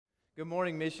Good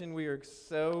morning, Mission. We are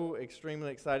so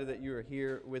extremely excited that you are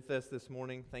here with us this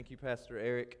morning. Thank you, Pastor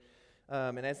Eric.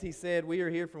 And as he said, we are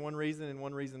here for one reason and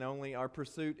one reason only. Our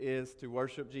pursuit is to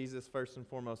worship Jesus first and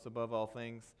foremost above all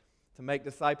things, to make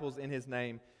disciples in His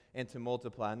name, and to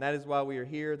multiply. And that is why we are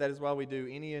here. That is why we do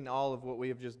any and all of what we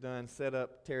have just done, set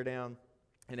up, tear down,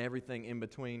 and everything in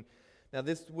between. Now,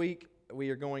 this week, we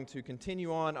are going to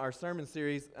continue on our sermon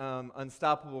series,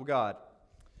 Unstoppable God.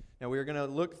 Now, we are going to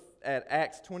look at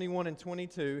Acts 21 and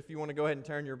 22. If you want to go ahead and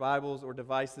turn your Bibles or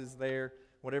devices there,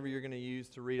 whatever you're going to use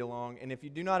to read along. And if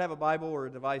you do not have a Bible or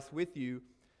a device with you,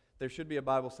 there should be a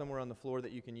Bible somewhere on the floor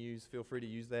that you can use. Feel free to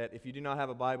use that. If you do not have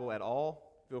a Bible at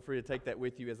all, feel free to take that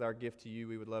with you as our gift to you.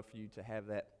 We would love for you to have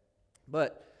that.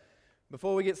 But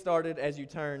before we get started, as you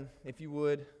turn, if you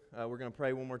would, we're going to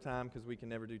pray one more time because we can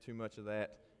never do too much of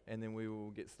that, and then we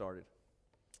will get started.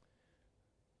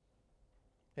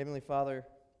 Heavenly Father,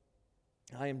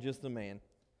 I am just a man,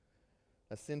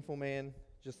 a sinful man,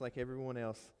 just like everyone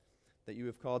else, that you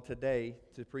have called today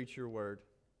to preach your word.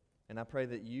 And I pray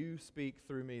that you speak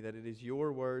through me, that it is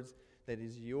your words, that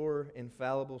is your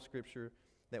infallible scripture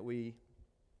that we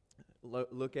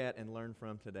look at and learn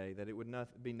from today, that it would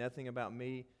be nothing about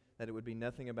me, that it would be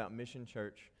nothing about Mission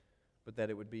Church, but that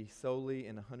it would be solely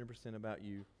and 100% about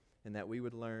you, and that we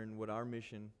would learn what our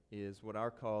mission is, what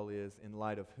our call is in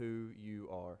light of who you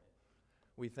are.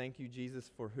 We thank you, Jesus,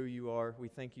 for who you are. We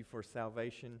thank you for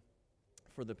salvation,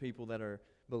 for the people that are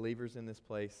believers in this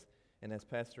place. And as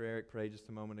Pastor Eric prayed just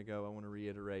a moment ago, I want to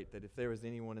reiterate that if there is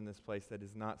anyone in this place that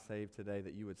is not saved today,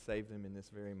 that you would save them in this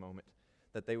very moment.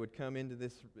 That they would come into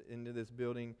this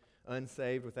building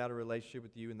unsaved, without a relationship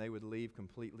with you, and they would leave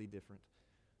completely different.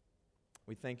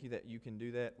 We thank you that you can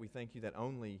do that. We thank you that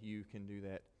only you can do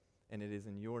that. And it is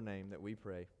in your name that we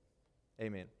pray.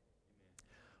 Amen.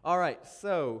 All right,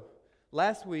 so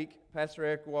last week, Pastor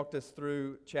Eric walked us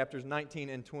through chapters 19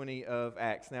 and 20 of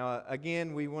Acts. Now,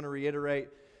 again, we want to reiterate,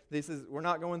 we're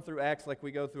not going through Acts like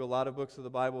we go through a lot of books of the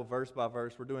Bible, verse by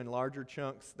verse. We're doing larger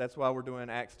chunks. That's why we're doing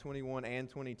Acts 21 and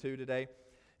 22 today.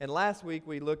 And last week,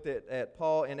 we looked at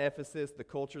Paul in Ephesus, the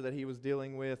culture that he was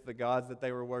dealing with, the gods that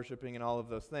they were worshiping, and all of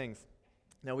those things.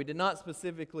 Now, we did not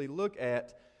specifically look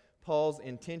at Paul's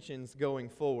intentions going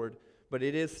forward, but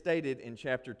it is stated in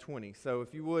chapter 20. So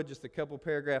if you would, just a couple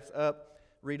paragraphs up,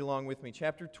 read along with me.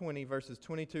 Chapter 20, verses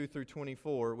 22 through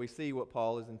 24, we see what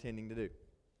Paul is intending to do. It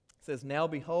says, "Now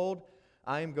behold,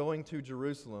 I am going to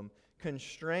Jerusalem,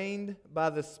 constrained by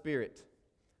the Spirit,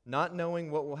 not knowing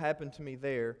what will happen to me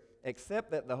there,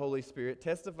 except that the Holy Spirit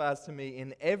testifies to me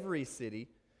in every city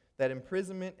that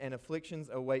imprisonment and afflictions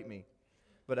await me.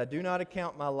 But I do not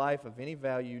account my life of any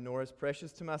value, nor as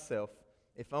precious to myself,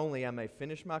 if only I may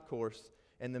finish my course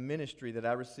and the ministry that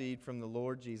I received from the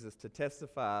Lord Jesus to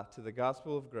testify to the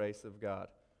gospel of grace of God."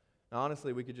 Now,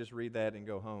 honestly, we could just read that and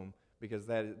go home, because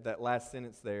that last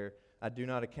sentence there, "I do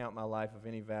not account my life of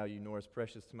any value, nor as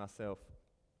precious to myself,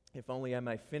 if only I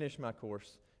may finish my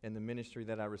course and the ministry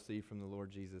that I received from the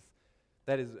Lord Jesus."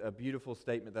 That is a beautiful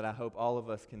statement that I hope all of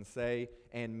us can say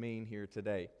and mean here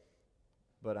today.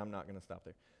 But I'm not going to stop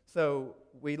there. So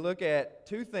we look at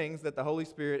two things that the Holy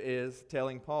Spirit is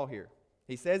telling Paul here.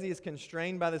 He says he is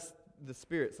constrained by the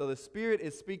Spirit. So the Spirit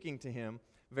is speaking to him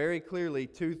very clearly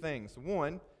two things.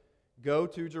 One, go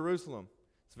to Jerusalem.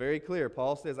 It's very clear.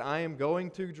 Paul says, I am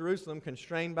going to Jerusalem,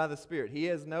 constrained by the Spirit. He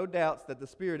has no doubts that the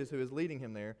Spirit is who is leading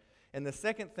him there. And the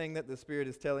second thing that the Spirit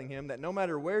is telling him, that no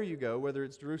matter where you go, whether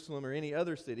it's Jerusalem or any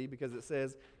other city, because it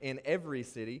says in every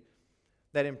city,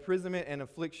 that imprisonment and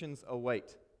afflictions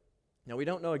await. Now, we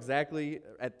don't know exactly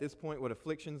at this point what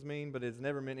afflictions mean, but it's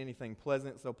never meant anything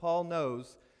pleasant. So Paul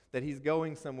knows that he's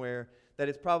going somewhere that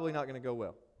it's probably not going to go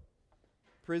well.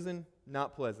 Prison,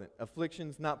 not pleasant.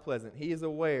 Afflictions, not pleasant. He is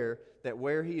aware that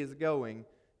where he is going,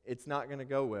 it's not going to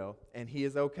go well, and he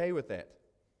is okay with that.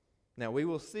 Now, we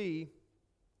will see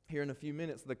here in a few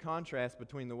minutes the contrast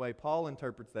between the way Paul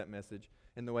interprets that message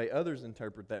and the way others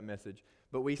interpret that message.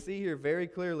 But we see here very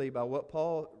clearly by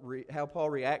how Paul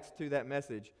reacts to that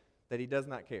message that he does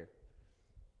not care.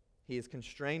 He is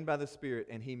constrained by the Spirit,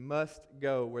 and he must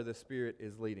go where the Spirit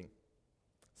is leading.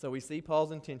 So we see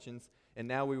Paul's intentions, and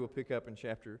now we will pick up in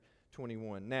chapter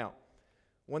 21. Now,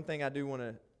 one thing I do want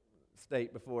to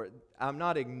state before, I'm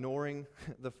not ignoring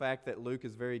the fact that Luke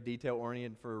is very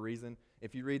detail-oriented for a reason.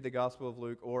 If you read the Gospel of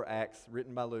Luke or Acts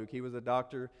written by Luke, he was a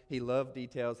doctor. He loved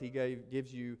details. He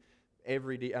gives you at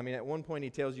one point he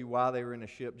tells you why they were in a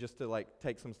ship just to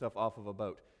take some stuff off of a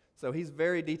boat. So he's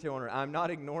very detail-oriented. I'm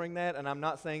not ignoring that, and I'm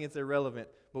not saying it's irrelevant,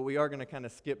 but we are going to kind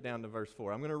of skip down to verse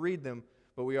 4. I'm going to read them,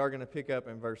 but we are going to pick up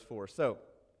in verse 4. So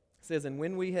it says, "And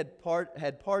when we had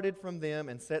parted from them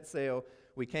and set sail,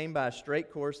 we came by a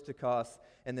straight course to Kos,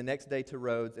 and the next day to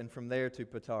Rhodes, and from there to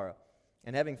Patara.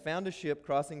 And having found a ship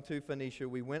crossing to Phoenicia,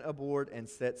 we went aboard and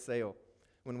set sail.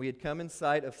 When we had come in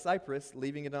sight of Cyprus,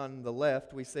 leaving it on the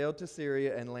left, we sailed to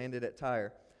Syria and landed at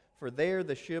Tyre. For there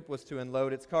the ship was to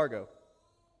unload its cargo.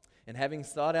 And having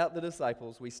sought out the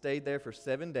disciples, we stayed there for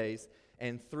 7 days,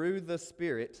 and through the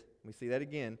Spirit, we see that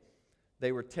again,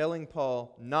 they were telling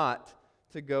Paul not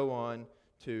to go on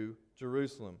to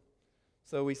Jerusalem.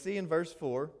 So we see in verse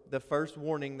 4 the first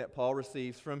warning that Paul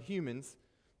receives from humans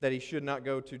that he should not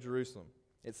go to Jerusalem.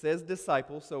 It says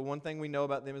disciples, so one thing we know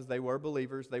about them is they were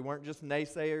believers. They weren't just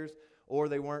naysayers, or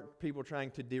they weren't people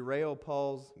trying to derail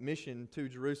Paul's mission to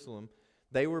Jerusalem.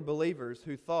 They were believers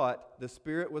who thought the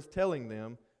Spirit was telling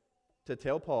them to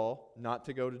tell Paul not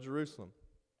to go to Jerusalem.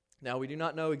 Now, we do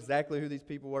not know exactly who these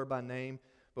people were by name,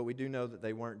 but we do know that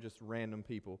they weren't just random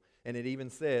people. And it even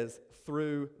says,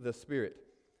 through the Spirit.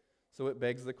 So it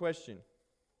begs the question,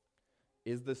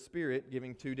 is the Spirit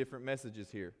giving two different messages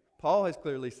here? Paul has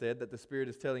clearly said that the Spirit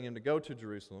is telling him to go to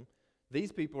Jerusalem.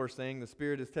 These people are saying the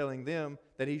Spirit is telling them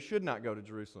that he should not go to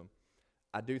Jerusalem.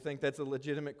 I do think that's a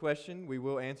legitimate question. We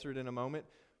will answer it in a moment.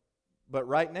 But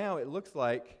right now, it looks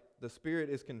like the Spirit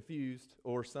is confused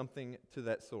or something to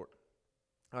that sort.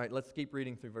 All right, let's keep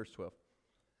reading through verse 12.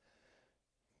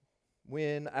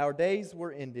 When our days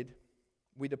were ended,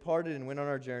 we departed and went on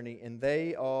our journey, and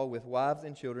they all, with wives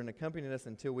and children, accompanied us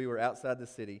until we were outside the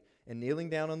city. And kneeling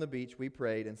down on the beach, we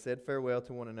prayed and said farewell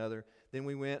to one another. Then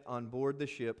we went on board the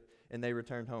ship, and they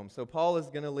returned home. So Paul is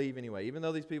going to leave anyway. Even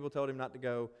though these people told him not to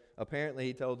go, apparently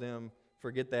he told them,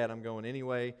 forget that, I'm going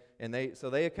anyway. And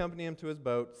they accompany him to his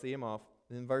boat, see him off.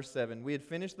 In verse 7, we had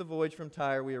finished the voyage from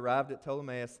Tyre. We arrived at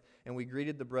Ptolemais, and we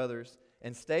greeted the brothers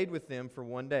and stayed with them for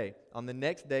 1 day. On the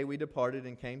next day we departed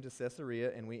and came to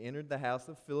Caesarea, and we entered the house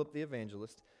of Philip the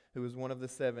evangelist, who was one of the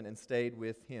 7, and stayed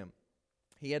with him.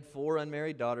 He had 4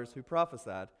 unmarried daughters who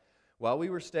prophesied. While we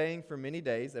were staying for many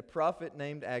days, a prophet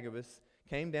named Agabus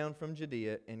came down from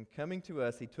Judea, and coming to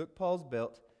us, he took Paul's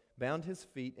belt, bound his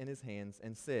feet and his hands,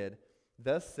 and said,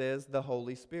 "Thus says the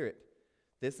Holy Spirit,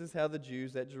 this is how the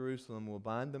Jews at Jerusalem will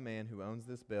bind the man who owns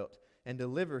this belt, and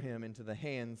deliver him into the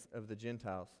hands of the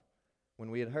Gentiles." When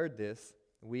we had heard this,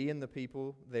 we and the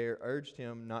people there urged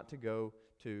him not to go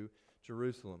to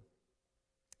Jerusalem.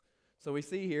 So we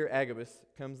see here Agabus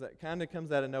comes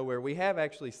out of nowhere. We have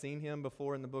actually seen him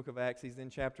before in the book of Acts. He's in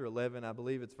chapter 11, I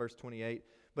believe it's verse 28.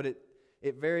 But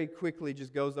it very quickly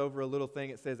just goes over a little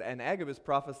thing. It says, and Agabus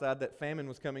prophesied that famine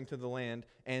was coming to the land,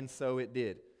 and so it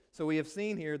did. So we have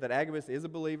seen here that Agabus is a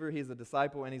believer, he's a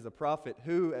disciple, and he's a prophet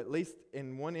who, at least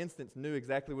in one instance, knew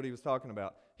exactly what he was talking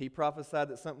about. He prophesied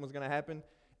that something was going to happen,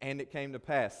 and it came to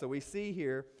pass. So we see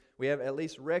here, we have at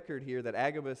least record here that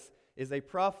Agabus is a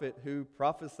prophet who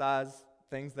prophesies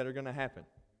things that are going to happen.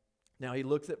 Now he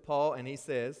looks at Paul and he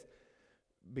says,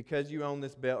 because you own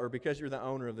this belt, or because you're the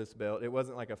owner of this belt, it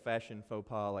wasn't like a fashion faux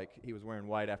pas like he was wearing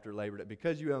white after Labor Day.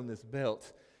 Because you own this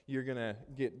belt, you're going to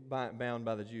get bound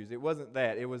by the Jews. It wasn't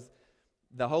that. It was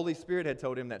the Holy Spirit had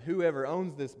told him that whoever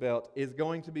owns this belt is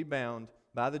going to be bound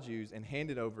by the Jews and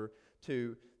handed over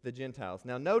to the Gentiles.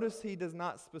 Now notice he does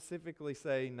not specifically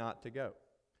say not to go.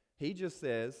 He just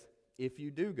says, if you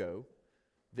do go,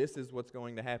 this is what's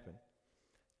going to happen.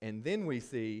 And then we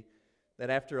see that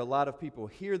after a lot of people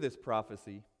hear this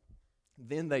prophecy,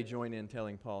 then they join in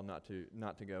telling Paul not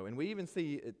to go. And we even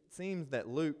see, it seems that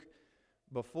Luke,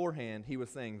 beforehand, he was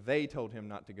saying they told him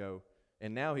not to go,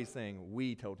 and now he's saying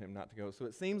we told him not to go. So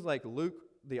it seems like Luke,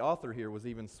 the author here, was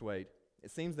even swayed. It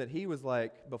seems that he was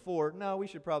like, before, no, we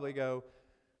should probably go,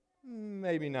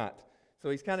 maybe not.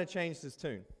 So he's kind of changed his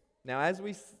tune. Now, as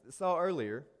we saw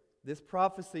earlier, this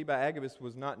prophecy by Agabus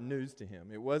was not news to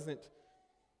him.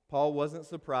 Paul wasn't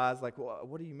surprised, like, well,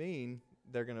 what do you mean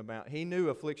they're going to bound? He knew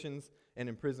afflictions and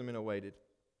imprisonment awaited.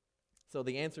 So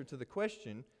the answer to the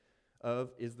question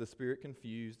of, is the Spirit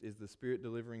confused? Is the Spirit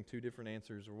delivering two different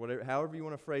answers? Or whatever, however you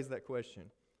want to phrase that question.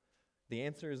 The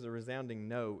answer is a resounding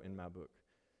no in my book.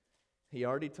 He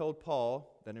already told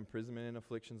Paul that imprisonment and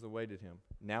afflictions awaited him.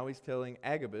 Now he's telling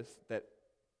Agabus that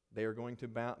they are going to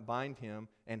bind him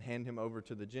and hand him over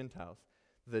to the Gentiles.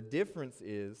 The difference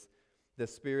is the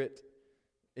Spirit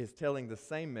is telling the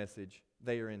same message.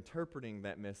 They are interpreting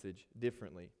that message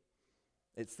differently.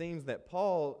 It seems that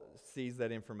Paul sees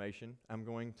that information. I'm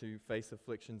going to face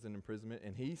afflictions and imprisonment.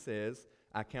 And he says,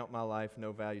 I count my life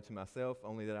no value to myself,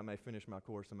 only that I may finish my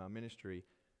course in my ministry.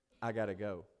 I got to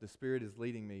go. The Spirit is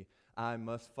leading me. I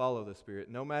must follow the Spirit.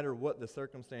 No matter what the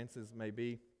circumstances may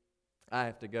be, I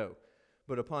have to go.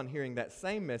 But upon hearing that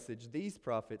same message, these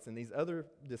prophets and these other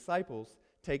disciples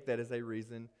take that as a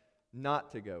reason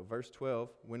not to go. Verse 12,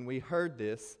 when we heard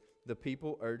this, the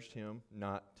people urged him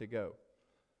not to go.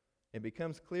 It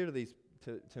becomes clear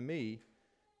to me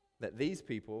that these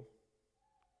people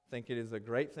think it is a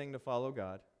great thing to follow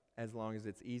God as long as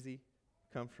it's easy,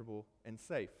 comfortable, and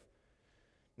safe.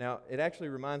 Now, it actually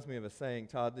reminds me of a saying.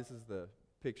 Todd, this is the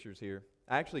pictures here.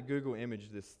 I actually Google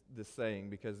imaged this saying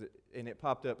because it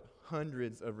popped up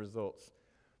hundreds of results.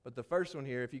 But the first one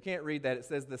here, if you can't read that, it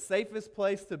says, the safest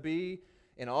place to be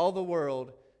in all the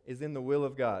world is in the will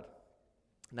of God.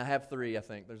 And I have 3, I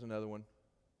think. There's another one.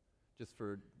 Just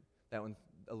for, that one's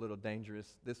a little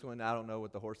dangerous. This one, I don't know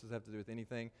what the horses have to do with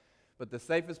anything. But the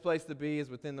safest place to be is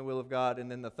within the will of God.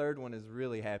 And then the third one is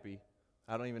really happy.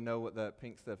 I don't even know what the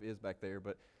pink stuff is back there.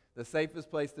 But the safest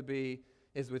place to be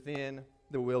is within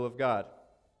the will of God.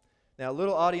 Now, a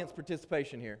little audience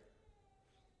participation here.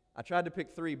 I tried to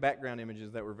pick 3 background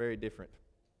images that were very different.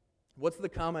 What's the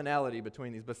commonality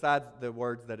between these besides the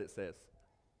words that it says?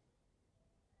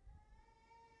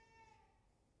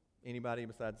 Anybody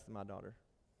besides my daughter?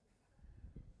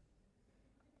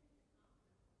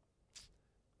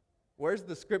 Where's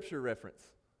the scripture reference?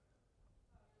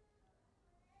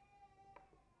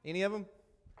 Any of them?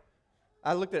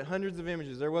 I looked at hundreds of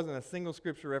images. There wasn't a single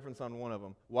scripture reference on one of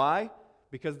them. Why?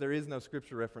 Because there is no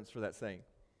scripture reference for that saying.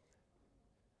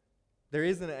 There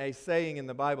isn't a saying in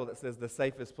the Bible that says the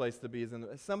safest place to be is in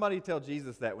the... Somebody tell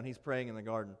Jesus that when he's praying in the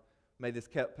garden. May this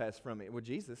cup pass from me. Well,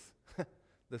 Jesus,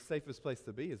 the safest place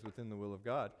to be is within the will of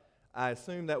God. I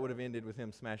assume that would have ended with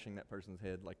him smashing that person's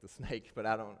head like the snake, but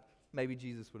I don't... Maybe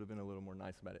Jesus would have been a little more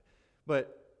nice about it.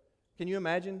 But can you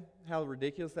imagine how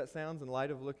ridiculous that sounds in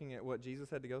light of looking at what Jesus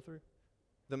had to go through?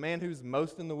 The man who's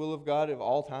most in the will of God of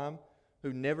all time,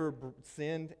 who never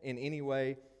sinned in any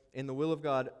way, in the will of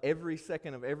God every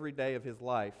second of every day of his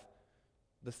life,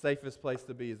 the safest place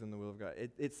to be is in the will of God.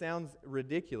 It sounds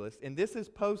ridiculous. And this is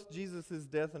post Jesus'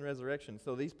 death and resurrection.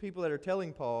 So these people that are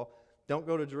telling Paul, don't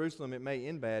go to Jerusalem, it may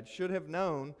end bad, should have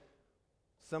known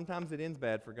sometimes it ends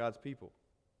bad for God's people.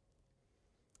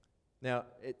 Now,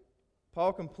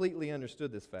 Paul completely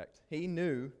understood this fact. He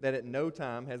knew that at no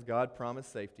time has God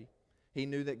promised safety. He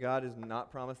knew that God has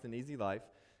not promised an easy life.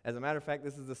 As a matter of fact,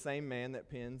 this is the same man that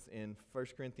pens in 1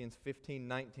 Corinthians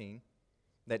 15:19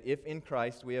 that if in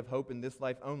Christ we have hope in this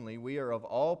life only, we are of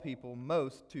all people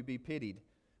most to be pitied.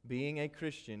 Being a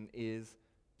Christian is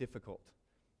difficult.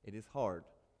 It is hard.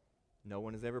 No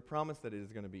one has ever promised that it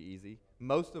is going to be easy.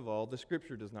 Most of all, the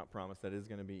Scripture does not promise that it is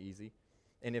going to be easy.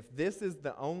 And if this is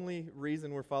the only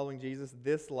reason we're following Jesus,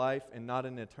 this life and not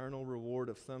an eternal reward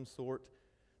of some sort,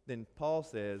 then Paul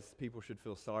says people should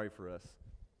feel sorry for us,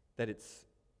 that it's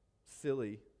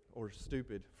silly or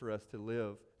stupid for us to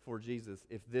live for Jesus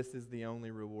if this is the only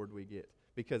reward we get,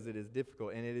 because it is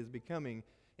difficult and it is becoming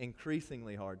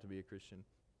increasingly hard to be a Christian,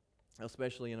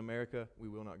 especially in America. We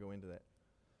will not go into that.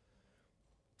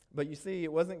 But you see,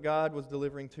 it wasn't God was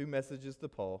delivering 2 messages to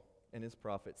Paul and his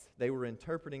prophets. They were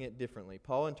interpreting it differently.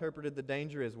 Paul interpreted the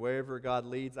danger as wherever God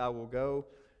leads, I will go.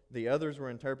 The others were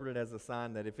interpreted as a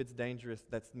sign that if it's dangerous,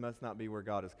 that must not be where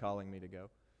God is calling me to go.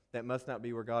 That must not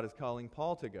be where God is calling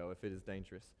Paul to go if it is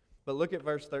dangerous. But look at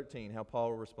verse 13, how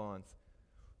Paul responds.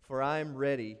 For I am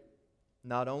ready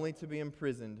not only to be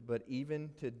imprisoned, but even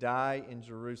to die in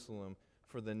Jerusalem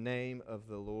for the name of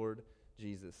the Lord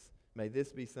Jesus. May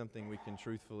this be something we can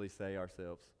truthfully say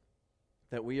ourselves.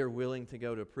 That we are willing to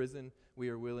go to prison, we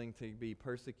are willing to be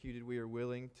persecuted, we are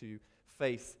willing to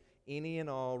face any and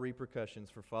all repercussions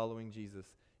for following Jesus,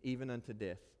 even unto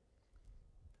death.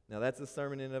 Now that's a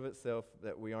sermon in of itself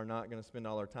that we are not going to spend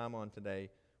all our time on today.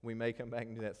 We may come back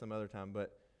and do that some other time,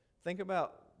 but think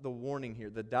about the warning here,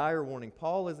 the dire warning.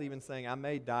 Paul is even saying, I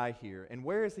may die here. And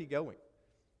where is he going?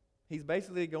 He's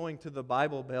basically going to the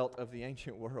Bible Belt of the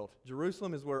ancient world.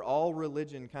 Jerusalem is where all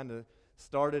religion kind of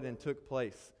started and took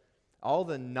place. All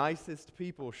the nicest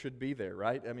people should be there,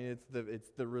 right? I mean,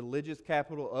 it's the religious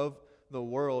capital of the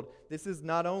world. This is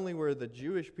not only where the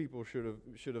Jewish people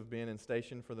should have been and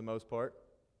stationed for the most part,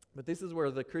 but this is where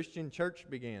the Christian church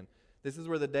began. This is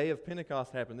where the day of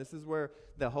Pentecost happened. This is where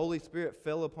the Holy Spirit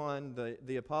fell upon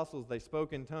the apostles. They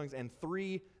spoke in tongues, and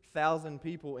 3,000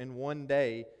 people in one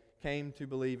day came to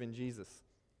believe in Jesus.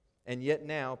 And yet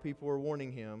now people are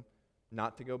warning him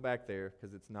not to go back there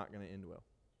because it's not going to end well.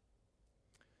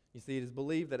 You see, it is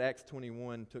believed that Acts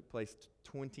 21 took place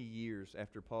 20 years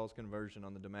after Paul's conversion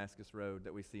on the Damascus Road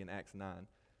that we see in Acts 9.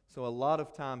 So a lot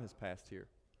of time has passed here.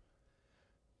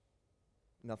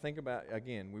 Now think about,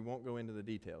 again, we won't go into the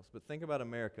details, but think about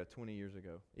America 20 years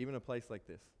ago, even a place like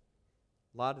this.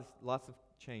 Lots of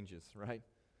changes, right?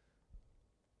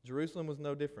 Jerusalem was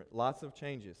no different. Lots of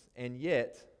changes. And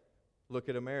yet, look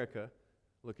at America,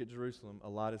 look at Jerusalem, a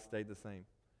lot has stayed the same.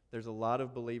 There's a lot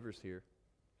of believers here.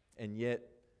 And yet,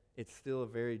 it's still a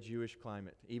very Jewish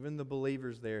climate. Even the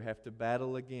believers there have to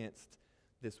battle against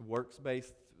this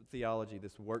works-based theology,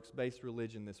 this works-based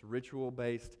religion, this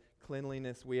ritual-based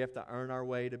cleanliness. We have to earn our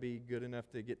way to be good enough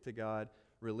to get to God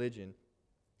religion.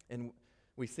 And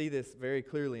we see this very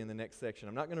clearly in the next section.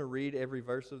 I'm not going to read every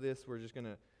verse of this. We're just going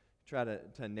to try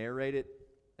to narrate it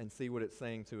and see what it's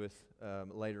saying to us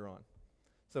later on.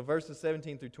 So verses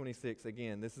 17 through 26,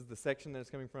 again, this is the section that it's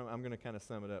coming from. I'm going to kind of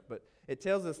sum it up. But it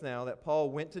tells us now that Paul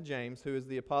went to James, who is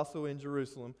the apostle in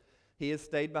Jerusalem. He has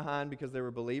stayed behind because there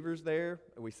were believers there.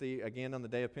 We see, again, on the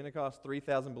day of Pentecost,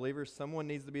 3,000 believers. Someone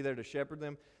needs to be there to shepherd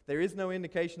them. There is no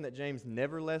indication that James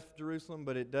never left Jerusalem,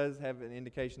 but it does have an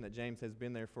indication that James has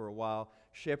been there for a while,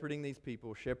 shepherding these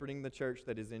people, shepherding the church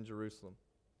that is in Jerusalem.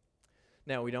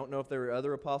 Now, we don't know if there were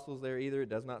other apostles there either. It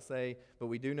does not say, but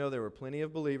we do know there were plenty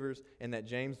of believers and that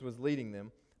James was leading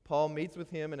them. Paul meets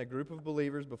with him and a group of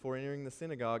believers before entering the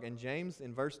synagogue, and James,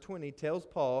 in verse 20, tells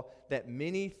Paul that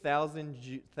many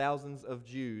thousands of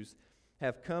Jews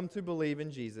have come to believe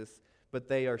in Jesus, but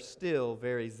they are still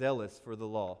very zealous for the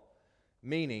law,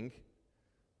 meaning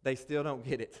they still don't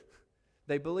get it.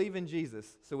 They believe in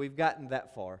Jesus, so we've gotten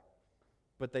that far.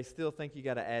 But they still think you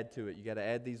got to add to it. You got to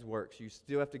add these works. You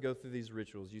still have to go through these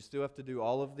rituals. You still have to do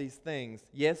all of these things.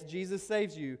 Yes, Jesus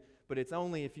saves you, but it's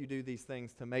only if you do these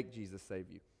things to make Jesus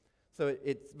save you. So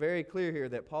it's very clear here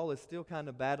that Paul is still kind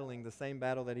of battling the same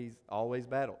battle that he's always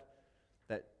battled.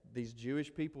 That these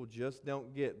Jewish people just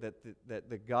don't get that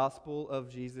the gospel of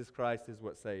Jesus Christ is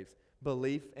what saves.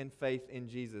 Belief and faith in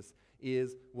Jesus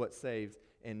is what saves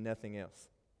and nothing else.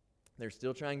 They're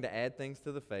still trying to add things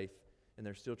to the faith, and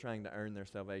they're still trying to earn their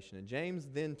salvation. And James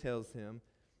then tells him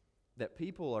that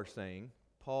people are saying,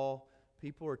 Paul,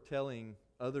 people are telling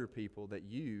other people that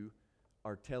you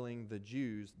are telling the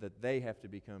Jews that they have to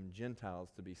become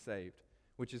Gentiles to be saved,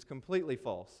 which is completely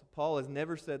false. Paul has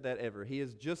never said that ever. He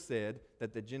has just said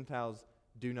that the Gentiles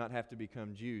do not have to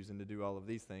become Jews and to do all of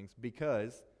these things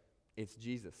because it's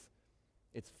Jesus.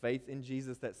 It's faith in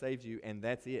Jesus that saves you, and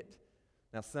that's it.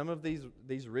 Now, some of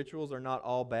these rituals are not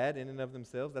all bad in and of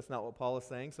themselves. That's not what Paul is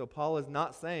saying. So Paul is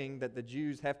not saying that the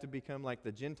Jews have to become like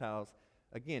the Gentiles.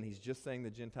 Again, he's just saying the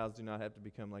Gentiles do not have to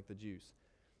become like the Jews.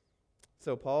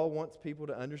 So Paul wants people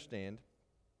to understand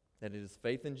that it is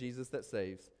faith in Jesus that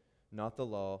saves, not the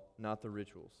law, not the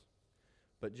rituals.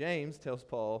 But James tells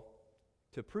Paul,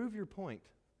 to prove your point,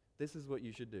 this is what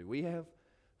you should do. We have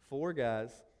 4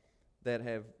 guys that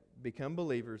have become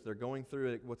believers. They're going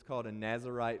through what's called a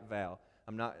Nazirite vow.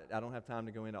 I don't have time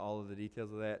to go into all of the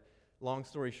details of that. Long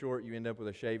story short, you end up with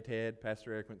a shaved head.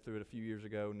 Pastor Eric went through it a few years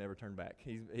ago, never turned back.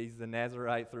 He's the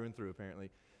Nazirite through and through,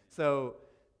 apparently. So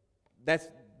that's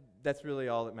really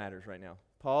all that matters right now.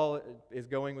 Paul is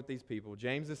going with these people.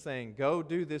 James is saying, go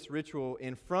do this ritual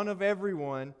in front of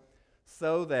everyone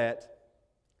so that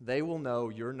they will know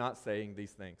you're not saying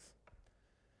these things.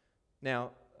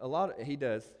 Now, he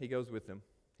goes with them.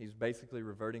 He's basically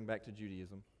reverting back to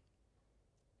Judaism.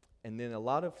 And then a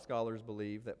lot of scholars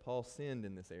believe that Paul sinned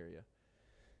in this area.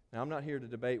 Now, I'm not here to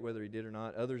debate whether he did or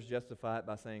not. Others justify it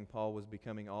by saying Paul was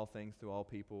becoming all things to all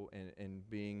people and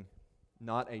being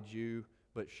not a Jew,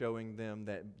 but showing them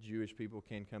that Jewish people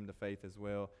can come to faith as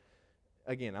well.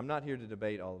 Again, I'm not here to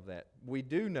debate all of that. We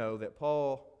do know that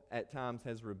Paul at times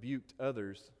has rebuked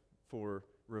others for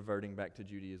reverting back to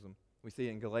Judaism. We see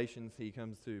in Galatians, he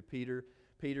comes to Peter.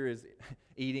 Peter is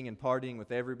eating and partying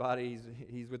with everybody.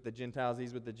 He's with the Gentiles.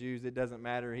 He's with the Jews. It doesn't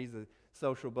matter. He's a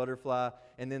social butterfly.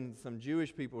 And then some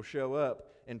Jewish people show up,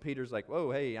 and Peter's like,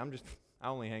 whoa, hey, I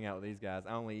only hang out with these guys.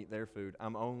 I only eat their food.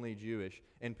 I'm only Jewish.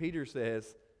 And Peter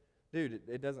says, dude,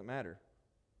 it doesn't matter.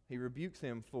 He rebukes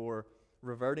him for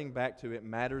reverting back to it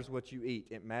matters what you eat.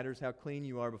 It matters how clean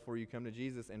you are before you come to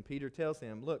Jesus. And Peter tells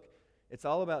him, look, it's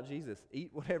all about Jesus.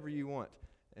 Eat whatever you want.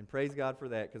 And praise God for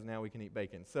that, because now we can eat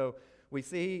bacon. So we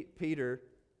see Peter,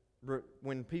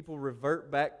 when people revert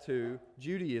back to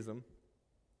Judaism,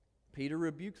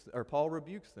 Paul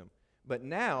rebukes them. But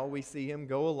now we see him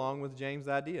go along with James'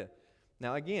 idea.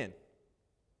 Now again,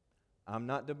 I'm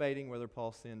not debating whether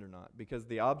Paul sinned or not, because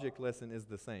the object lesson is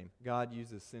the same. God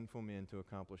uses sinful men to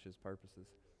accomplish his purposes.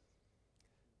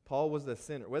 Paul was a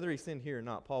sinner. Whether he sinned here or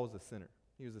not, Paul was a sinner.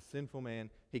 He was a sinful man.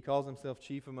 He calls himself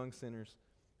chief among sinners,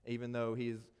 even though he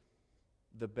is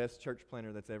the best church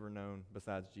planter that's ever known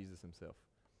besides Jesus himself.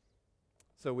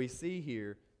 So we see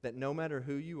here that no matter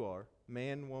who you are,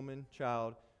 man, woman,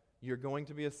 child, you're going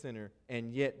to be a sinner,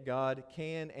 and yet God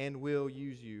can and will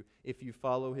use you if you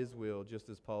follow his will, just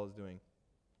as Paul is doing.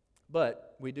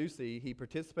 But we do see he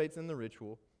participates in the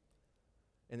ritual,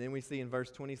 and then we see in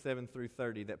verse 27 through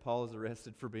 30 that Paul is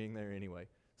arrested for being there anyway.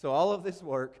 So all of this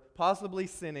work, possibly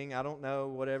sinning, I don't know,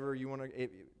 whatever you want to,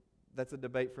 that's a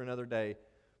debate for another day.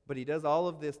 But he does all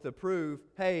of this to prove,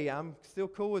 hey, I'm still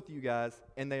cool with you guys,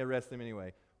 and they arrest him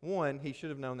anyway. One, he should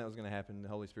have known that was going to happen. The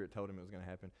Holy Spirit told him it was going to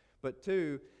happen. But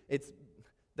two,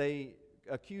 they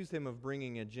accused him of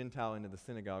bringing a Gentile into the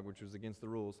synagogue, which was against the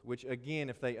rules, which again,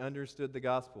 if they understood the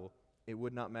gospel, it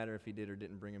would not matter if he did or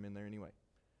didn't bring him in there anyway.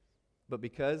 But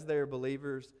because they're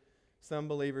believers,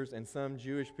 and some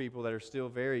Jewish people that are still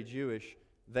very Jewish,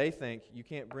 they think you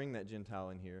can't bring that Gentile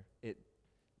in here.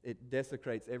 It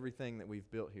desecrates everything that we've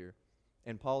built here.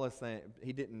 And Paul is saying,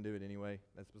 he didn't do it anyway.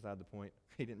 That's beside the point.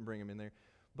 He didn't bring him in there.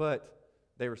 But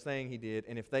they were saying he did,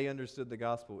 and if they understood the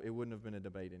gospel, it wouldn't have been a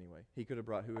debate anyway. He could have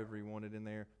brought whoever he wanted in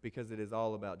there because it is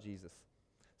all about Jesus.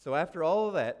 So after all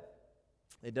of that,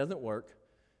 it doesn't work.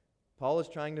 Paul is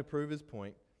trying to prove his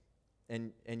point,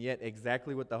 and yet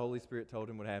exactly what the Holy Spirit told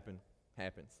him would happen,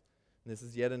 happens. And this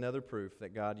is yet another proof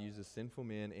that God uses sinful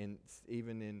men, and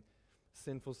even in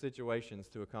sinful situations,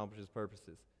 to accomplish his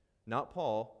purposes. Not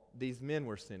Paul. These men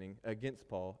were sinning against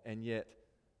Paul, and yet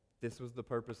this was the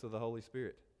purpose of the Holy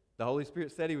Spirit. The Holy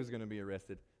Spirit said he was going to be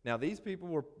arrested. Now, these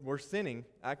people were sinning.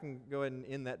 I can go ahead and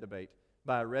end that debate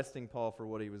by arresting Paul for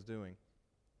what he was doing.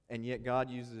 And yet God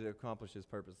uses it to accomplish his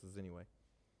purposes anyway.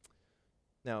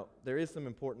 Now, there is some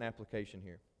important application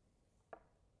here.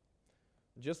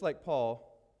 Just like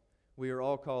Paul, we are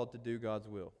all called to do God's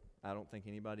will. I don't think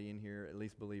anybody in here, at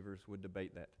least believers, would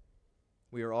debate that.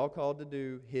 We are all called to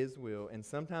do his will, and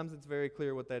sometimes it's very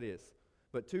clear what that is.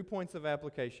 But 2 points of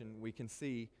application we can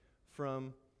see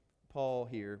from Paul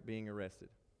here being arrested.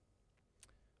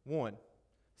 One,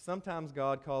 sometimes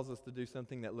God calls us to do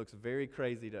something that looks very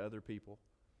crazy to other people,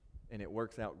 and it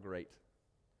works out great.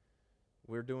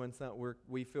 We're doing something,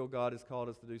 we feel God has called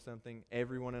us to do something.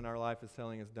 Everyone in our life is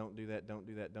telling us, don't do that, don't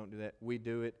do that, don't do that. We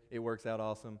do it. It works out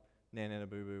awesome. Na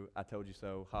boo boo. I told you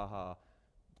so. Ha ha.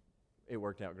 It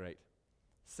worked out great.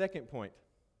 Second point.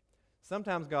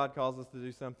 Sometimes God calls us to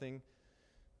do something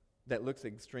that looks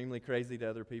extremely crazy to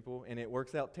other people, and it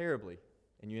works out terribly,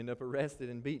 and you end up arrested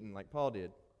and beaten like Paul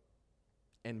did.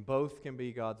 And both can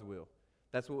be God's will.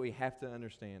 That's what we have to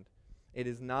understand. It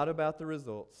is not about the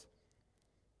results.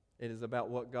 It is about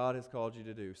what God has called you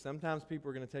to do. Sometimes people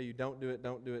are going to tell you, don't do it,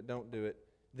 don't do it, don't do it.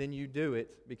 Then you do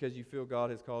it because you feel God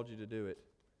has called you to do it.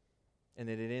 And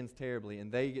then it ends terribly,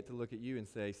 and they get to look at you and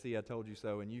say, see, I told you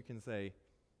so, and you can say,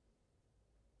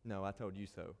 no, I told you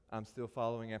so. I'm still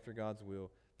following after God's will.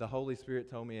 The Holy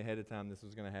Spirit told me ahead of time this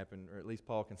was going to happen, or at least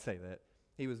Paul can say that.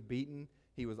 He was beaten.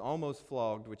 He was almost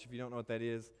flogged, which if you don't know what that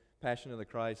is, Passion of the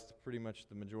Christ, pretty much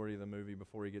the majority of the movie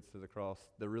before he gets to the cross,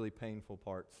 the really painful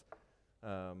parts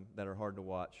that are hard to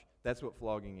watch. That's what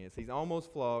flogging is. He's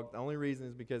almost flogged. The only reason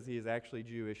is because he is actually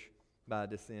Jewish by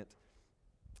descent.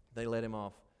 They let him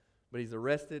off. But he's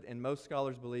arrested, and most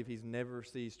scholars believe he's never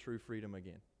sees true freedom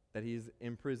again, that he's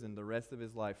imprisoned the rest of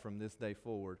his life from this day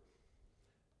forward.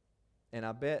 And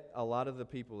I bet a lot of the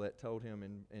people that told him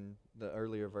in the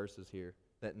earlier verses here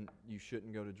that you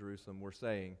shouldn't go to Jerusalem were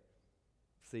saying,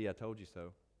 see, I told you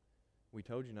so. We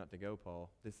told you not to go, Paul.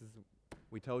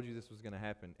 We told you this was going to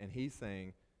happen. And he's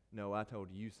saying, no, I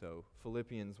told you so.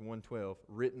 Philippians 1:12,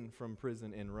 written from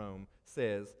prison in Rome,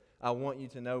 says, I want you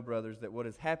to know, brothers, that what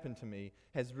has happened to me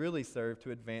has really served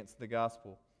to advance the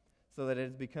gospel, so that it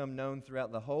has become known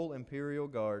throughout the whole imperial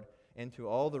guard and to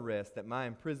all the rest that my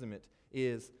imprisonment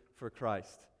is for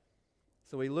Christ.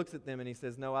 So he looks at them and he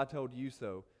says, no, I told you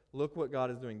so. Look what God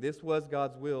is doing. This was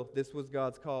God's will, this was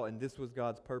God's call, and this was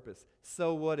God's purpose.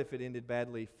 So what if it ended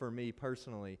badly for me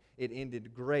personally? It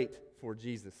ended great for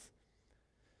Jesus.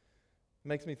 It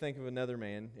makes me think of another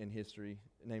man in history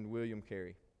named William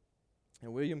Carey.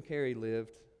 And William Carey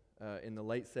lived in the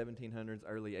late 1700s,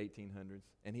 early 1800s,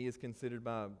 and he is considered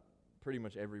by pretty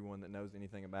much everyone that knows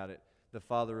anything about it the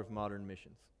father of modern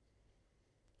missions.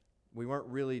 We weren't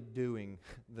really doing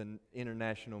the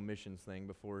international missions thing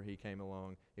before he came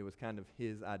along. It was kind of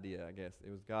his idea, I guess.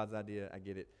 It was God's idea, I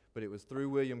get it. But it was through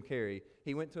William Carey.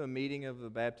 He went to a meeting of the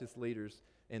Baptist leaders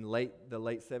in the late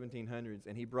 1700s,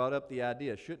 and he brought up the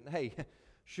idea,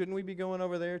 shouldn't we be going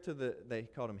over there to they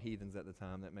called them heathens at the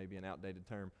time. That may be an outdated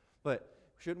term. But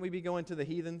shouldn't we be going to the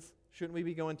heathens? Shouldn't we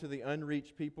be going to the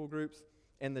unreached people groups?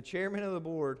 And the chairman of the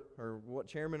board, or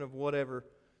chairman of whatever,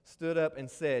 stood up and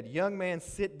said, young man,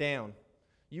 sit down.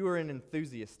 You are an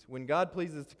enthusiast. When God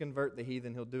pleases to convert the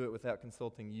heathen, he'll do it without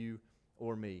consulting you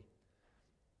or me.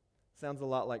 Sounds a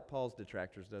lot like Paul's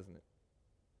detractors, doesn't it?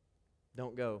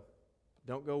 Don't go.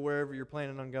 Don't go wherever you're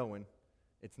planning on going.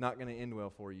 It's not going to end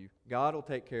well for you. God will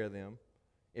take care of them.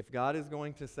 If God is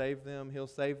going to save them, he'll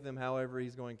save them however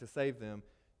he's going to save them.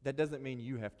 That doesn't mean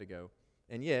you have to go.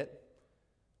 And yet,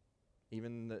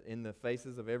 even in the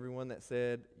faces of everyone that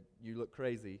said, "You look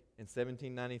crazy." In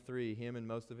 1793, him and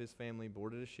most of his family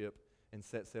boarded a ship and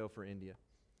set sail for India.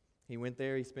 He went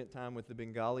there, he spent time with the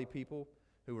Bengali people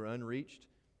who were unreached,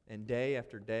 and day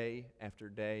after day after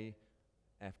day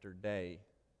after day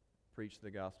preached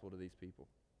the gospel to these people.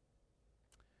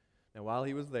 Now, while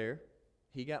he was there,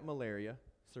 he got malaria,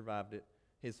 survived it.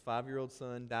 His 5-year-old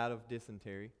son died of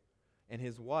dysentery, and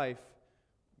his wife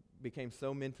became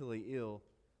so mentally ill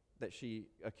that she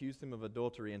accused him of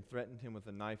adultery and threatened him with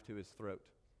a knife to his throat.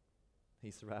 He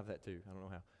survived that too. I don't know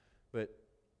how. But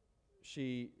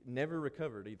she never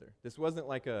recovered either. This wasn't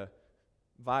like a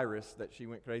virus that she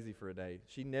went crazy for a day.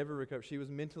 She never recovered. She was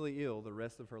mentally ill the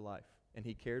rest of her life, and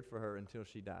he cared for her until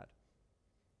she died.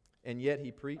 And yet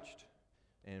he preached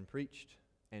and preached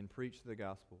and preached the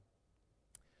gospel.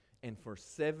 And for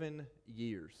 7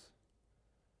 years,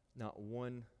 not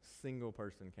one single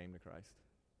person came to Christ.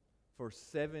 For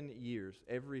 7 years,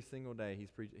 every single day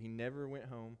he's preaching. He never went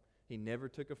home. He never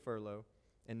took a furlough.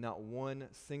 And not one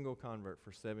single convert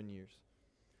for 7 years.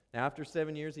 Now, after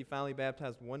 7 years, he finally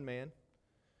baptized one man.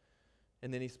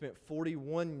 And then he spent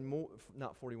 41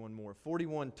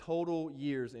 total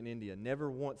years in India,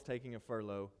 never once taking a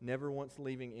furlough, never once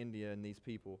leaving India and these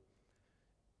people.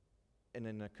 And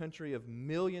in a country of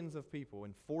millions of people,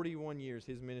 in 41 years,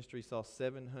 his ministry saw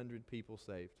 700 people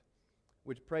saved.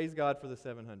 Which, praise God for the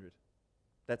 700.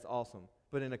 That's awesome.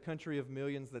 But in a country of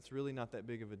millions, that's really not that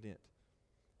big of a dent.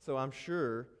 So I'm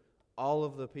sure all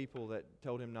of the people that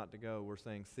told him not to go were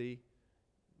saying, "See,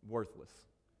 worthless.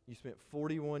 You spent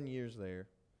 41 years there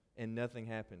and nothing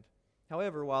happened."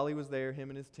 However, while he was there,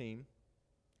 him and his team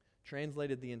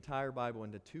translated the entire Bible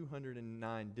into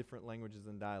 209 different languages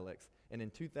and dialects. And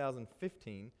in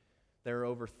 2015, there are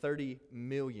over 30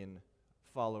 million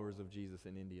followers of Jesus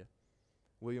in India.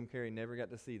 William Carey never got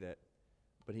to see that,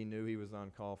 but he knew he was on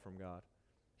call from God.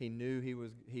 He knew he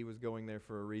was going there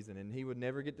for a reason, and he would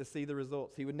never get to see the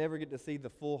results. He would never get to see the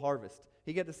full harvest.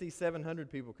 He got to see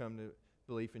 700 people come to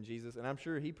belief in Jesus, and I'm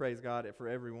sure he praised God for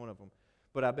every one of them.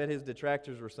 But I bet his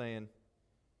detractors were saying,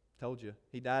 "Told you."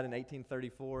 He died in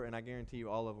 1834, and I guarantee you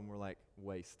all of them were like,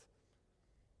 "Waste."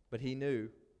 But he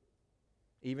knew,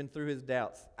 even through his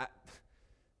doubts,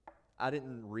 I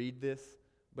didn't read this,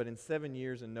 but in 7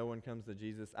 years and no one comes to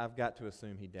Jesus, I've got to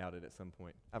assume he doubted at some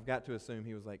point. I've got to assume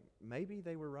he was like, maybe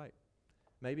they were right.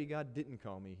 Maybe God didn't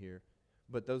call me here.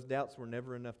 But those doubts were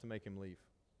never enough to make him leave.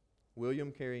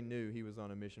 William Carey knew he was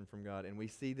on a mission from God, and we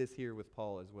see this here with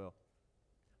Paul as well.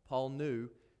 Paul knew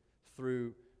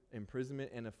through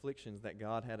imprisonment and afflictions that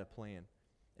God had a plan,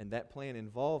 and that plan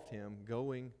involved him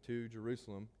going to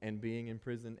Jerusalem and being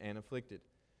imprisoned and afflicted.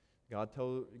 God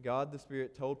the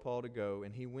Spirit told Paul to go,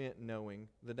 and he went knowing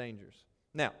the dangers.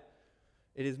 Now,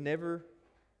 it is never,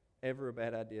 ever a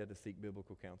bad idea to seek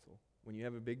biblical counsel. When you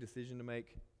have a big decision to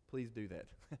make, please do that.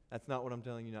 That's not what I'm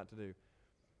telling you not to do.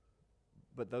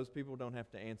 But those people don't have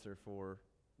to answer for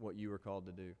what you are called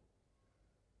to do.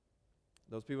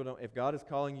 Those people don't. If God is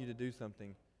calling you to do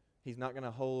something, He's not going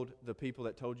to hold the people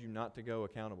that told you not to go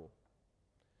accountable.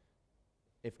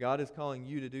 If God is calling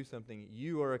you to do something,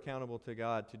 you are accountable to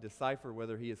God to decipher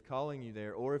whether He is calling you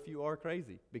there or if you are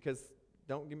crazy. Because,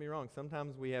 don't get me wrong,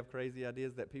 sometimes we have crazy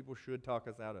ideas that people should talk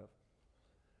us out of.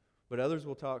 But others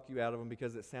will talk you out of them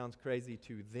because it sounds crazy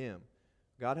to them.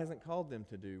 God hasn't called them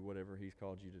to do whatever He's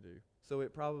called you to do. So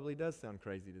it probably does sound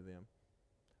crazy to them.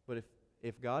 But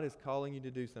if God is calling you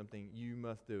to do something, you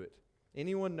must do it.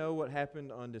 Anyone know what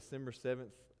happened on December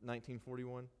 7th,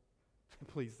 1941?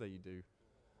 Please say you do.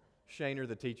 Shaner,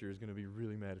 the teacher, is going to be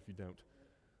really mad if you don't.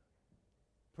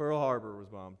 Pearl Harbor was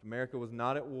bombed. America was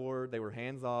not at war. They were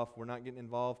hands off. We're not getting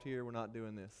involved here. We're not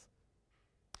doing this.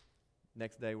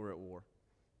 Next day, we're at war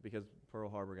because Pearl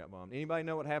Harbor got bombed. Anybody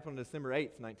know what happened on December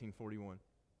 8th, 1941?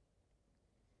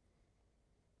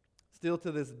 Still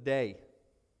to this day,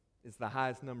 it's the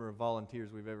highest number of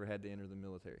volunteers we've ever had to enter the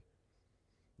military.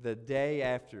 The day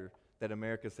after that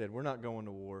America said, we're not going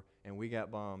to war, and we got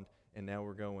bombed, and now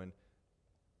we're going,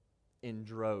 in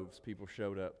droves, people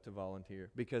showed up to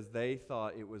volunteer because they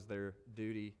thought it was their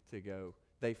duty to go.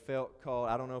 They felt called.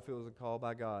 I don't know if it was a call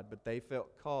by God, but they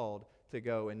felt called to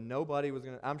go, and nobody was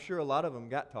going to. I'm sure a lot of them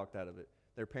got talked out of it.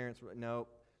 Their parents were, no,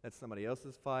 that's somebody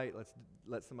else's fight. Let's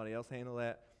let somebody else handle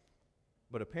that.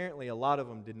 But apparently a lot of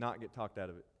them did not get talked out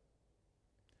of it.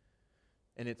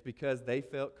 And it's because they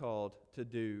felt called to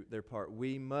do their part.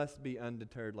 We must be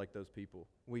undeterred like those people.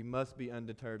 We must be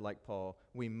undeterred like Paul.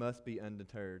 We must be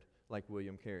undeterred like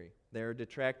William Carey. There are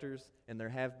detractors, and there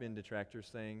have been detractors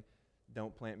saying,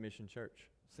 don't plant Mission Church,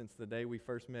 since the day we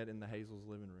first met in the Hazel's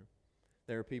living room.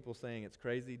 There are people saying it's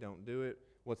crazy, don't do it,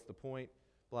 what's the point,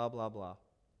 blah, blah, blah.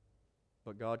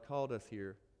 But God called us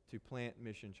here to plant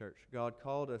Mission Church. God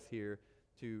called us here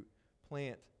to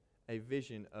plant a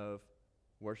vision of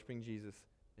worshiping Jesus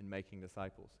and making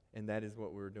disciples. And that is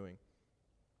what we're doing.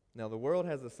 Now, the world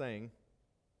has a saying,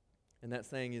 and that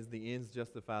saying is, the ends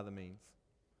justify the means.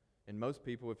 And most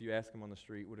people, if you ask them on the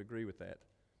street, would agree with that.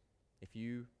 If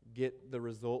you get the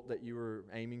result that you were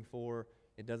aiming for,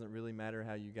 it doesn't really matter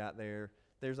how you got there.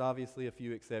 There's obviously a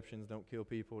few exceptions, don't kill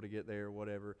people to get there,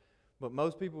 whatever. But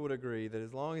most people would agree that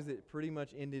as long as it pretty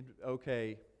much ended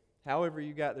okay, however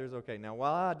you got there is okay. Now,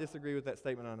 while I disagree with that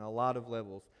statement on a lot of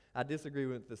levels, I disagree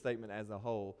with the statement as a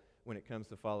whole when it comes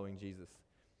to following Jesus.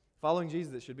 Following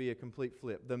Jesus, it should be a complete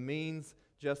flip. The means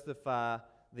justify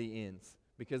the ends,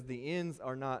 because the ends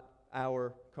are not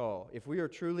our call. If we are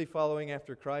truly following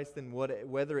after Christ, then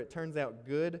whether it turns out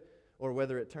good or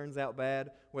whether it turns out bad,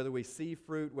 whether we see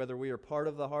fruit, whether we are part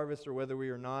of the harvest or whether we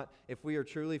are not, if we are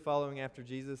truly following after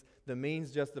Jesus, the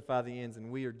means justify the ends,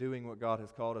 and we are doing what God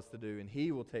has called us to do, and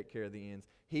He will take care of the ends.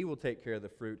 He will take care of the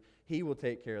fruit. He will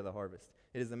take care of the harvest.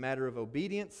 It is a matter of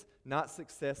obedience, not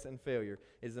success and failure.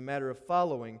 It is a matter of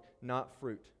following, not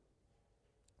fruit.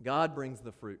 God brings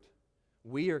the fruit.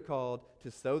 We are called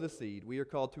to sow the seed. We are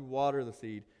called to water the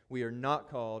seed. We are not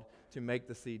called to make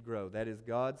the seed grow. That is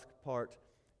God's part,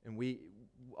 and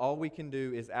all we can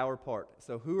do is our part.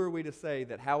 So who are we to say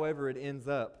that however it ends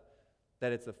up,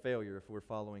 that it's a failure if we're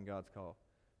following God's call?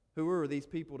 Who are these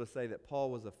people to say that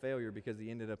Paul was a failure because he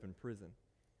ended up in prison?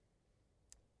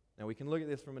 Now, we can look at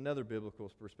this from another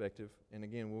biblical perspective, and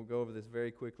again, we'll go over this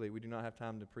very quickly. We do not have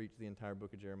time to preach the entire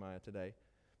book of Jeremiah today.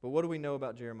 But what do we know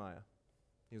about Jeremiah?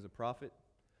 He was a prophet.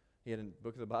 He had a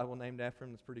book of the Bible named after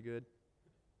him. That's pretty good.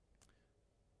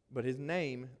 But his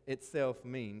name itself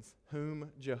means whom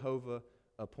Jehovah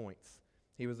appoints.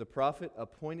 He was a prophet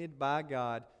appointed by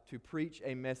God to preach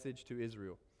a message to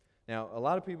Israel. Now, a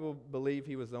lot of people believe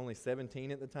he was only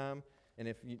 17 at the time,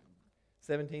 and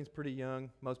 17 is pretty young.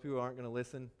 Most people aren't going to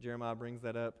listen. Jeremiah brings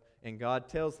that up, and God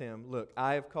tells him, look,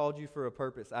 I have called you for a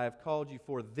purpose. I have called you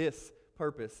for this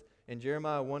purpose. In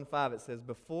Jeremiah 1:5 it says,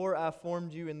 before I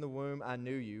formed you in the womb, I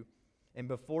knew you, and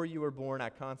before you were born, I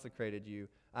consecrated you.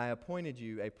 I appointed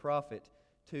you a prophet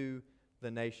to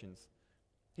the nations.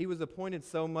 He was appointed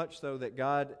so much so that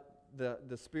God,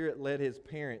 the Spirit led his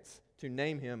parents to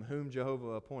name him whom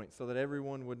Jehovah appoints, so that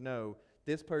everyone would know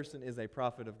this person is a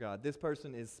prophet of God. This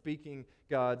person is speaking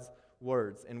God's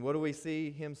words. And what do we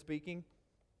see him speaking?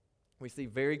 We see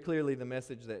very clearly the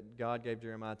message that God gave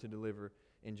Jeremiah to deliver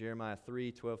in Jeremiah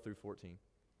 3:12 through 14.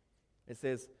 It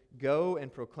says, go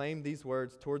and proclaim these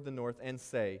words toward the north and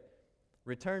say,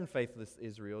 return, faithless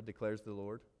Israel, declares the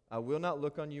Lord. I will not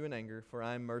look on you in anger, for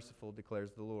I am merciful,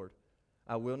 declares the Lord.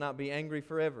 I will not be angry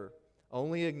forever.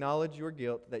 Only acknowledge your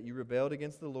guilt, that you rebelled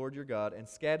against the Lord your God and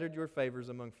scattered your favors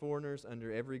among foreigners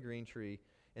under every green tree,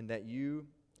 and that you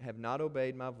have not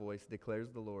obeyed my voice,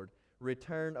 declares the Lord.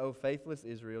 Return, O faithless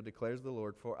Israel, declares the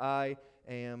Lord, for I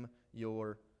am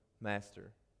your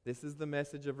master. This is the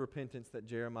message of repentance that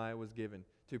Jeremiah was given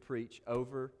to preach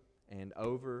over and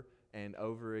over and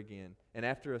over again. And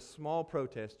after a small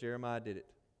protest, Jeremiah did it.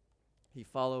 He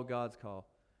followed God's call,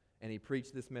 and he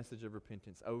preached this message of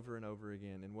repentance over and over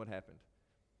again. And what happened?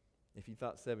 If you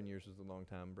thought 7 years was a long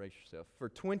time, brace yourself. For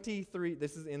 23,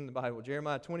 this is in the Bible,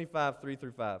 Jeremiah 25, 3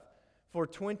 through 5. For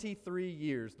 23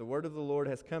 years the word of the Lord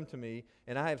has come to me,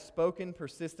 and I have spoken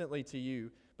persistently to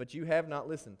you, but you have not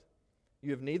listened.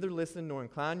 You have neither listened nor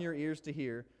inclined your ears to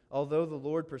hear, although the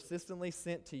Lord persistently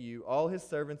sent to you all his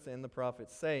servants and the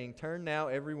prophets, saying, turn now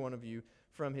every one of you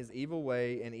from his evil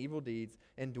way and evil deeds,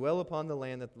 and dwell upon the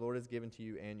land that the Lord has given to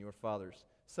you and your fathers.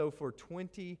 So for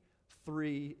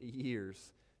 23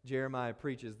 years, Jeremiah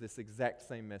preaches this exact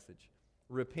same message.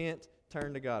 Repent,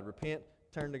 turn to God. Repent,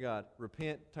 turn to God.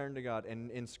 Repent, turn to God.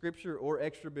 And in Scripture or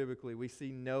extra-biblically, we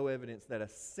see no evidence that a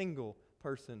single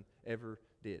person ever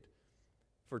did.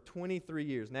 For 23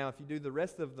 years. Now, if you do the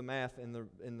rest of the math in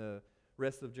the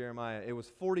rest of Jeremiah, it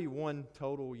was 41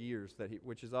 total years,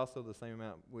 which is also the same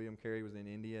amount William Carey was in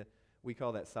India. We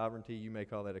call that sovereignty. You may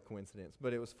call that a coincidence.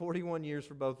 But it was 41 years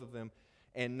for both of them,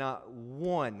 and not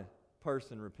one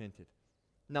person repented.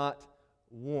 Not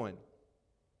one.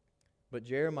 But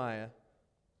Jeremiah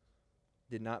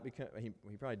did not become, he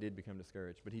probably did become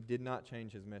discouraged, but he did not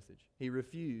change his message. He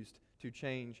refused to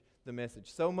change the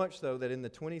message. So much so that in the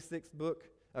 26th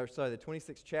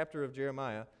chapter of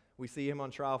Jeremiah, we see him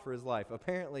on trial for his life.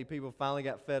 Apparently, people finally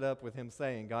got fed up with him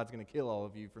saying, God's going to kill all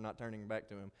of you for not turning back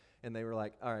to him. And they were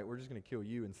like, all right, we're just going to kill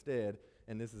you instead,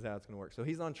 and this is how it's going to work. So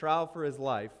he's on trial for his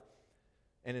life.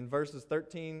 And in verses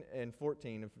 13 and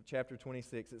 14 of chapter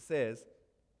 26, it says,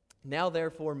 now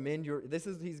therefore mend your...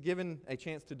 he's given a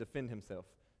chance to defend himself.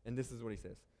 And this is what he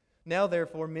says. Now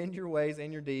therefore mend your ways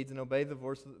and your deeds and obey the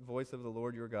voice of the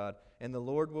Lord your God, and the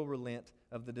Lord will relent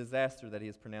of the disaster that he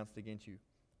has pronounced against you.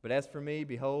 But as for me,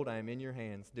 behold, I am in your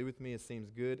hands. Do with me as seems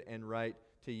good and right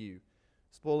to you.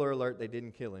 Spoiler alert, they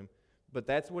didn't kill him. But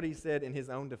that's what he said in his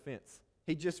own defense.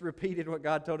 He just repeated what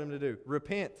God told him to do.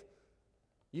 Repent.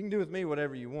 You can do with me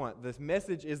whatever you want. This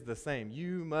message is the same.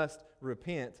 You must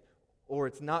repent, or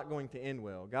it's not going to end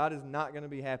well. God is not going to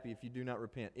be happy if you do not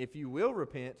repent. If you will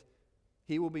repent,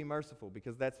 he will be merciful,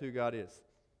 because that's who God is.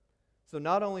 So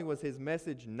not only was his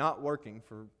message not working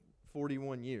for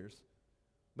 41 years,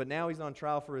 but now he's on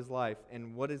trial for his life.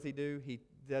 And what does he do? He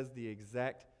does the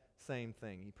exact same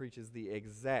thing. He preaches the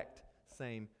exact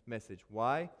same message.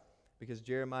 Why? Because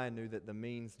Jeremiah knew that the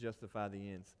means justify the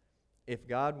ends. If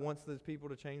God wants those people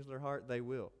to change their heart, they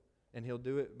will. And he'll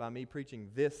do it by me preaching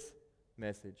this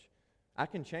message. I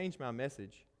can change my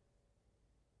message,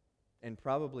 and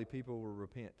probably people will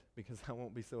repent because I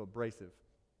won't be so abrasive.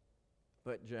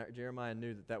 But Jeremiah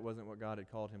knew that that wasn't what God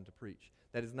had called him to preach.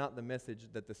 That is not the message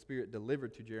that the Spirit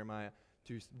delivered to Jeremiah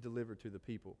to deliver to the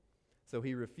people. So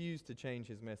he refused to change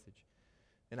his message.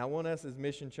 And I want us as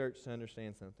Mission Church to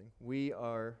understand something. We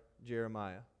are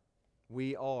Jeremiah.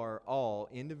 We are all,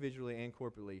 individually and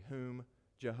corporately, whom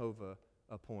Jehovah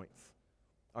appoints.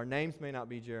 Our names may not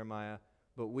be Jeremiah,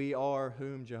 but we are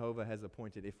whom Jehovah has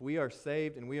appointed. If we are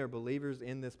saved and we are believers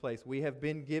in this place, we have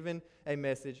been given a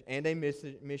message and a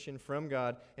mission from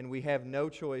God, and we have no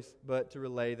choice but to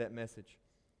relay that message.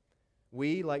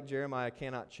 We, like Jeremiah,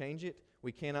 cannot change it.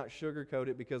 We cannot sugarcoat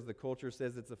it because the culture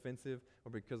says it's offensive,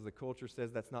 or because the culture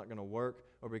says that's not going to work,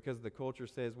 or because the culture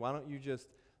says, why don't you just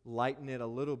lighten it a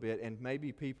little bit and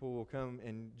maybe people will come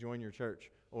and join your church,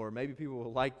 or maybe people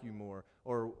will like you more,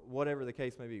 or whatever the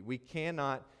case may be. We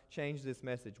cannot change this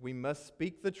message. We must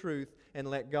speak the truth and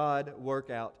let God work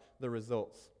out the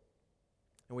results.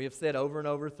 And we have said over and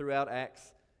over throughout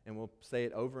Acts, and we'll say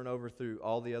it over and over through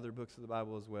all the other books of the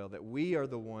Bible as well, that we are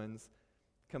the ones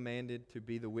commanded to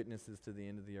be the witnesses to the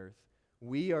end of the earth.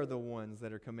 We are the ones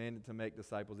that are commanded to make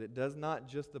disciples. It does not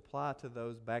just apply to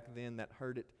those back then that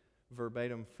heard it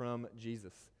verbatim from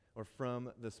Jesus or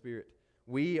from the Spirit.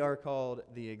 We are called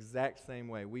the exact same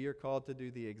way. We are called to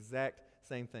do the exact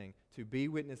same thing, to be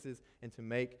witnesses and to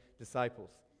make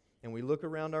disciples. And we look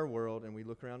around our world and we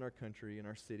look around our country and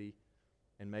our city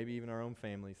and maybe even our own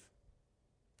families,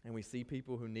 and we see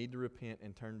people who need to repent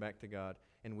and turn back to God,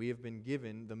 and we have been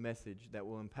given the message that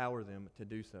will empower them to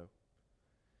do so.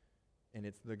 And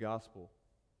it's the gospel.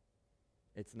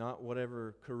 It's not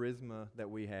whatever charisma that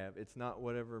we have. It's not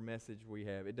whatever message we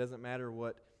have. It doesn't matter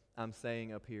what I'm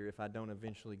saying up here if I don't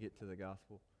eventually get to the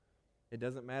gospel. It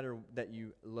doesn't matter that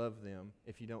you love them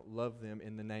if you don't love them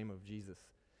in the name of Jesus.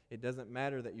 It doesn't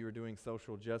matter that you are doing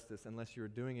social justice unless you're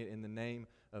doing it in the name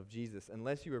of Jesus.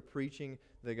 Unless you are preaching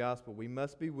the gospel, we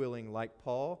must be willing, like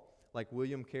Paul, like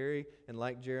William Carey, and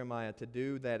like Jeremiah, to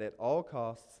do that at all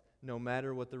costs, no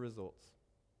matter what the results.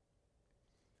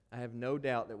 I have no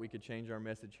doubt that we could change our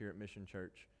message here at Mission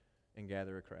Church and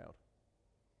gather a crowd.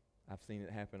 I've seen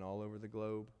it happen all over the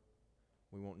globe.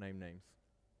 We won't name names.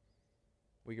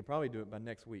 We could probably do it by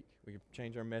next week. We could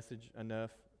change our message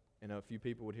enough, and a few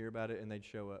people would hear about it, and they'd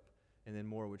show up, and then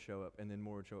more would show up, and then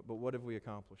more would show up. But what have we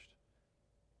accomplished?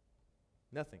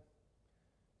 Nothing.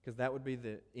 Because that would be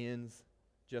the ends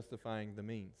justifying the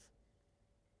means.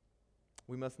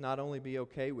 We must not only be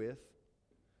okay with,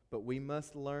 but we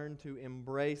must learn to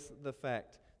embrace the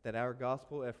fact that our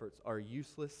gospel efforts are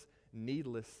useless,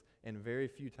 needless, and very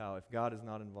futile if God is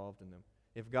not involved in them.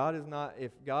 If God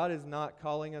is not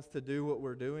calling us to do what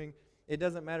we're doing, it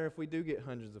doesn't matter if we do get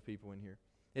hundreds of people in here.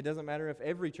 It doesn't matter if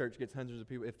every church gets hundreds of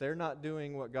people. If they're not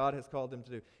doing what God has called them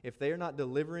to do, if they are not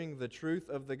delivering the truth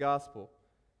of the gospel,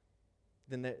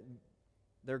 then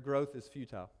their growth is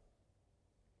futile.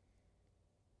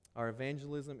 Our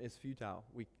evangelism is futile.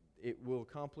 It will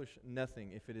accomplish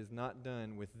nothing if it is not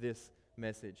done with this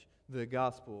message, the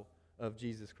gospel of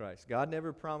Jesus Christ. God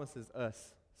never promises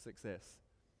us success.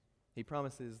 He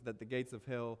promises that the gates of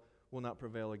hell will not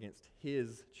prevail against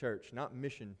His church, not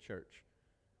Mission Church.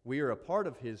 We are a part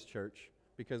of His church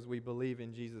because we believe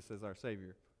in Jesus as our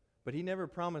Savior. But He never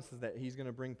promises that He's going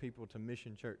to bring people to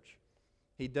Mission Church.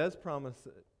 He does promise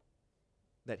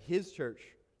that His church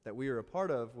that we are a part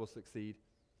of will succeed,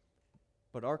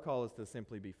 but our call is to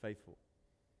simply be faithful.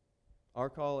 Our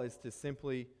call is to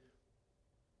simply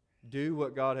do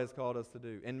what God has called us to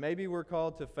do. And maybe we're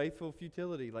called to faithful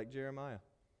futility like Jeremiah.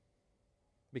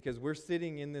 Because we're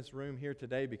sitting in this room here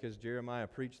today because Jeremiah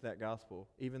preached that gospel,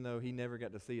 even though he never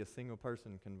got to see a single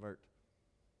person convert.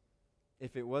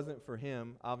 if it wasn't for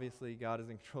him, obviously God is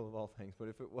in control of all things, but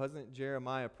if it wasn't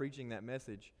Jeremiah preaching that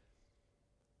message,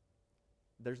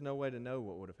 there's no way to know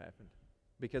what would have happened.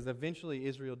 Because eventually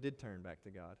Israel did turn back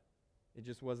to God. It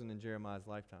just wasn't in Jeremiah's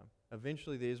lifetime.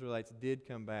 Eventually the Israelites did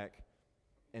come back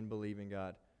and believe in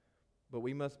God. But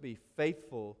we must be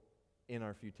faithful in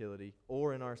our futility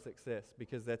or in our success,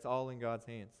 because that's all in God's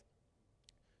hands.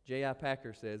 J.I.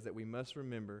 Packer says that we must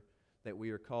remember that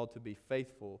we are called to be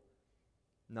faithful,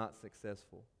 not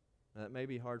successful. Now, that may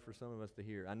be hard for some of us to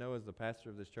hear. I know as the pastor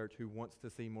of this church who wants to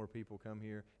see more people come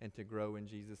here and to grow in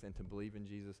Jesus and to believe in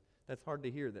Jesus, that's hard to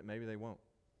hear that maybe they won't.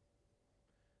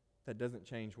 That doesn't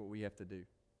change what we have to do.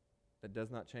 That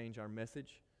does not change our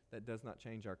message. That does not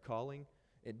change our calling.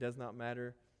 It does not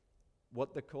matter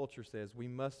what the culture says. We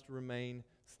must remain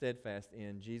steadfast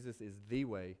in Jesus is the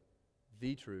way,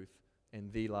 the truth,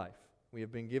 and the life. We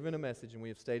have been given a message, and we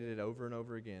have stated it over and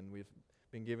over again. We have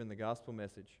been given the gospel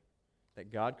message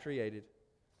that God created,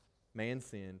 man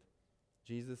sinned,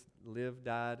 Jesus lived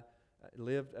a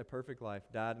perfect life,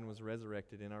 died and was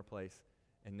resurrected in our place.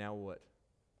 And now what?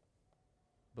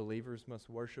 Believers must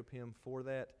worship him for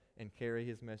that and carry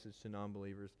his message to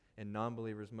non-believers, and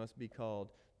non-believers must be called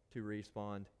to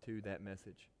respond to that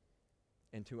message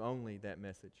and to only that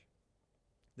message.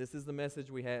 This is the message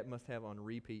we must have on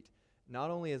repeat, not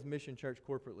only as Mission Church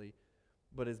corporately,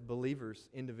 but as believers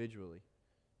individually.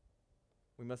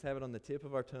 We must have it on the tip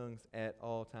of our tongues at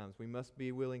all times. We must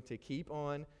be willing to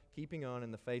keeping on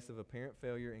in the face of apparent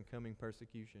failure and coming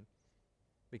persecution,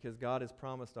 because God has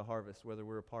promised a harvest whether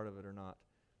we're a part of it or not.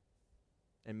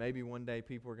 And maybe one day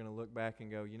people are going to look back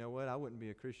and go, you know what, I wouldn't be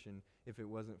a Christian if it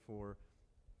wasn't for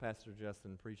Pastor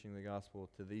Justin preaching the gospel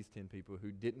to these 10 people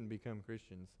who didn't become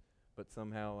Christians, but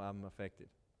somehow I'm affected.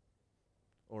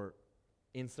 Or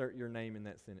insert your name in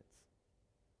that sentence.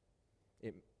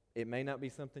 It may not be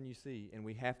something you see, and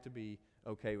we have to be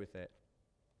okay with that.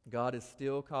 God is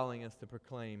still calling us to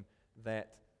proclaim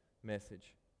that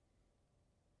message.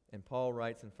 And Paul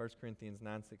writes in 1 Corinthians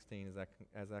 9:16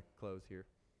 as I close here.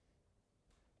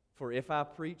 For if I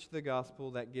preach the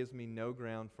gospel, that gives me no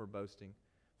ground for boasting.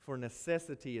 For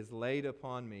necessity is laid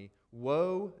upon me.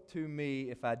 Woe to me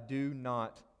if I do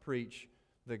not preach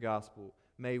the gospel.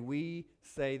 May we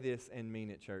say this and mean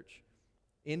it, church.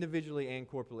 Individually and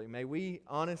corporately. May we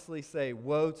honestly say,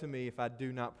 woe to me if I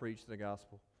do not preach the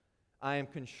gospel. I am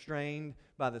constrained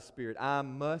by the Spirit. I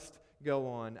must go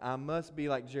on. I must be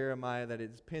like Jeremiah, that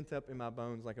is pent up in my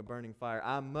bones like a burning fire.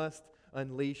 I must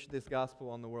unleash this gospel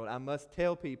on the world. I must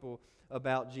tell people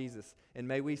about Jesus. And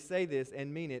may we say this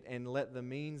and mean it, and let the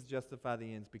means justify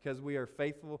the ends. Because we are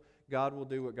faithful, God will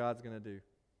do what God's going to do.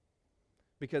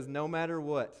 Because no matter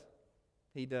what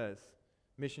he does,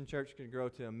 Mission Church could grow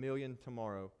to 1 million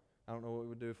tomorrow. I don't know what we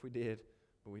would do if we did,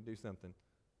 but we'd do something.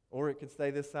 Or it could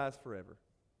stay this size forever.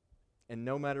 And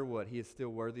no matter what, he is still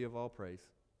worthy of all praise.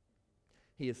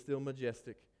 He is still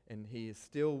majestic, and he is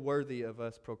still worthy of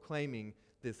us proclaiming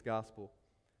this gospel.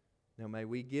 Now may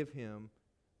we give him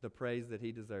the praise that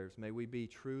he deserves. May we be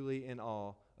truly in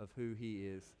awe of who he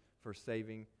is for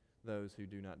saving those who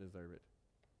do not deserve it.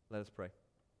 Let us pray.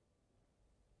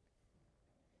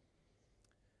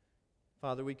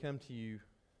 Father, we come to you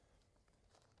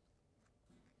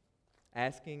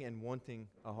asking and wanting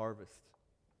a harvest,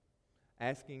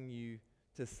 asking you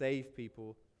to save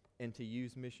people and to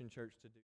use Mission Church to do